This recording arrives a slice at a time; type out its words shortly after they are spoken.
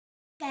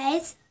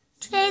Guys,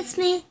 today it's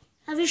me,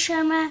 Avi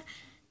Sharma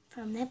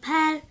from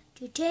Nepal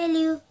to tell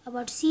you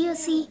about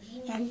COC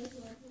and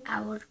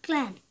our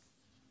clan.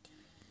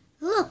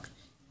 Look,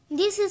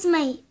 this is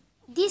my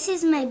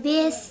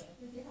base.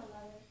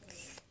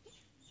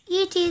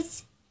 It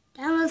is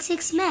Town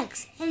 6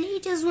 Max and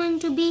it is going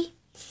to be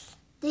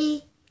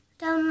the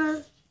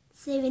Town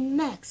 7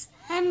 Max.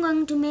 I am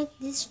going to make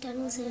this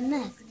Town 7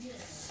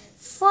 Max.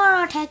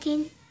 For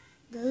attacking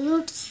the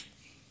loots,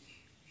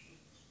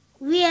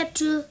 we have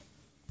to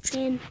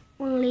train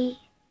only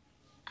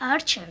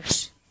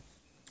archers.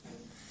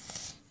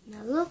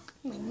 Now look,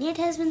 my net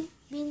has been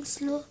being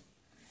slow.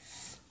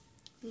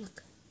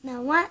 Look,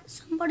 now what?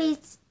 Somebody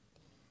is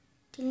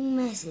telling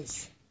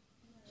message.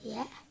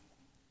 Yeah,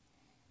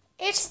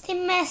 it's the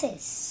message.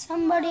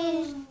 Somebody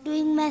is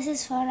doing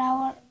message from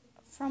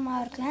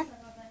our clan.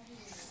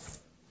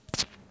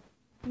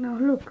 Now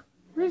look,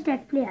 who is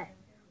that player?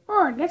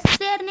 Oh, that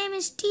player name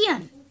is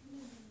Tian.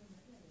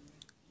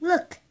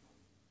 Look.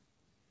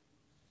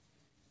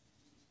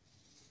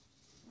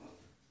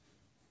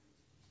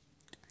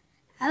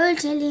 I will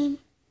tell him.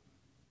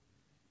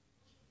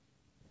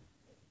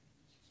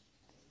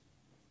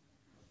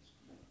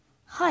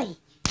 Hi.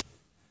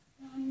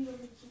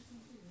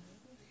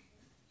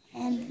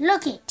 And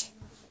look it.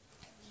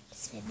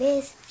 It's my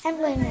base. I'm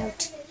going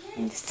out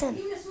in the sun.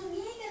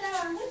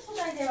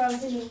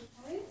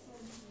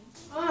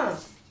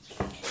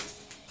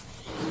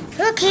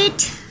 Look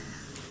it.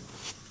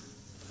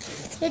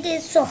 It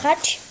is so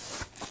hot.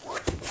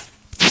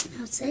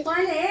 Outside.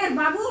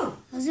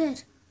 How's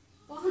it?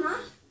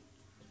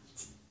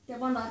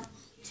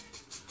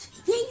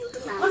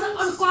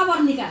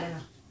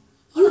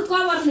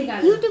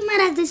 YouTube में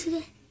रख दे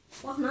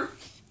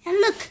And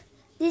look,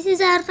 this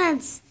is our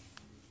clans.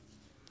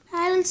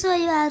 I will show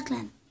you our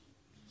clan.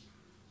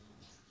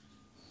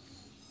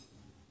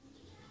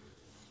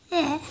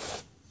 Yeah,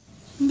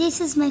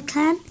 this is my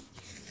clan.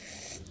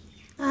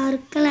 Our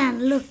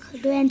clan. Look,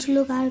 don't you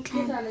look our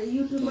clan?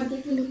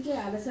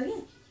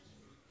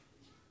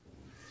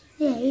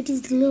 Yeah, it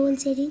is global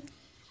setting.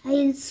 I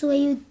will show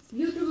you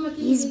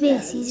his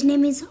base. His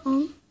name is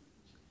Ong.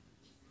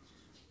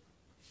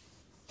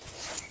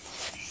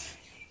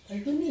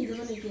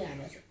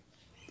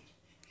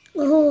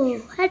 Oh,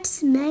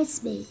 that's nice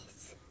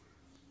base.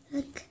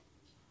 Look.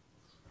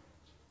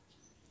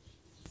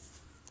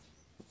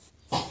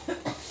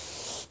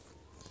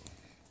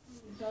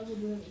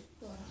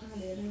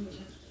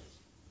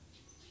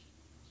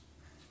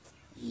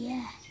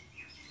 Yeah.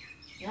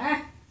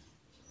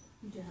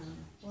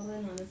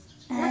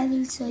 I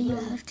will show you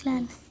our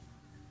clan.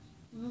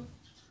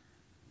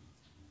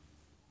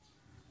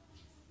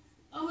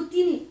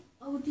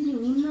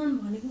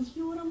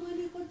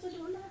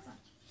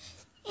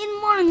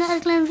 In morning, our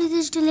clan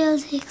reaches to level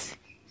 6.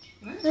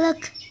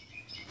 Look.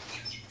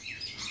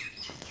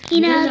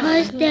 In our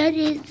house, there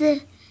is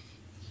the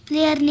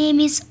player name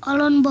is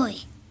Alon Boy.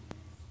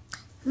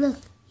 Look,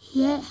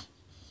 yeah.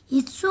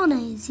 It's so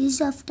nice.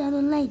 He's after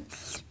online.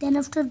 Then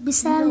after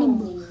Bisal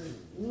Limbu.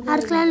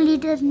 Our clan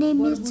leader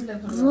name is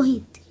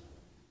Rohit.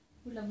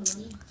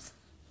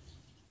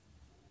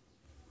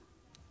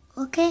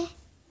 Okay,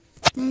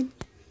 then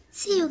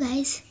see you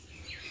guys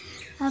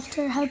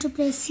after how to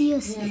play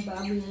COC.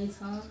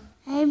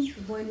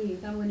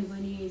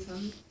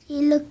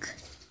 Look,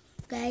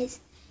 guys,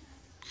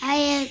 I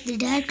have the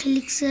Dark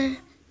Elixir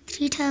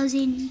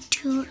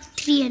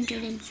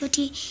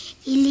 3340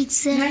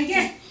 Elixir.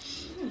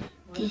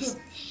 This.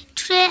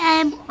 Today I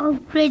am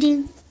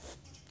upgrading.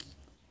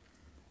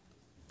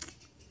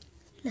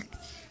 Look,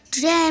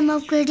 today I am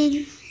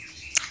upgrading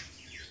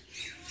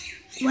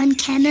one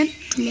cannon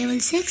to level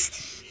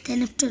 6,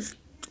 then after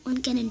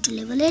one cannon to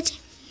level 8,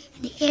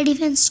 and the air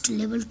defense to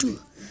level 2.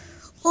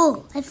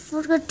 Oh, I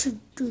forgot to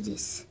do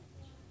this.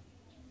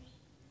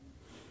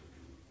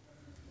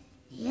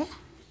 Yeah.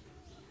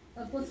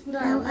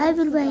 Now I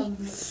will buy.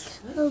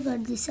 Oh,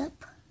 got this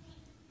up.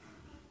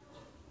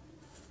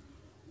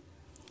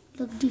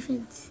 Look,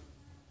 defense.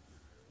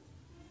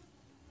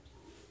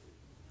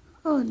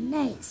 Oh,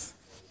 nice.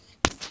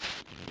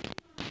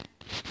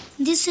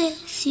 This is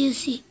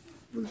COC.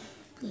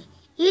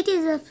 It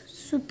is a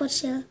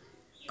Supercell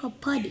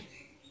company.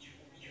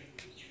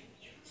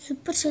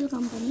 Supercell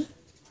company.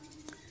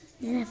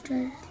 Then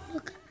after,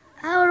 look,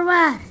 our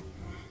war.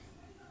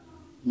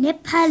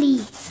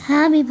 Nepali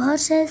army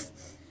versus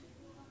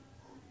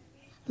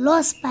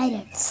Lost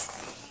Pirates.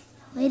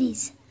 Where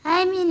is?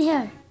 I'm in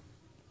here.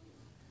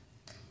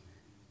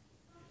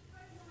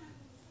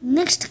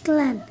 Next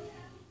clan.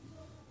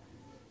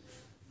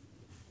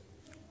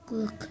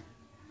 Look,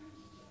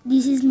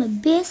 this is my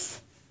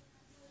base.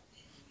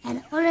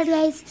 And alright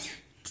guys,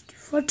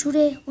 for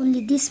today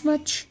only this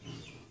much,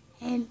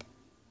 and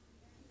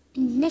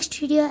in the next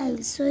video I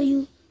will show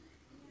you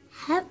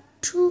how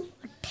to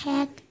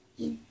attack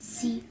in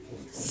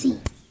COC.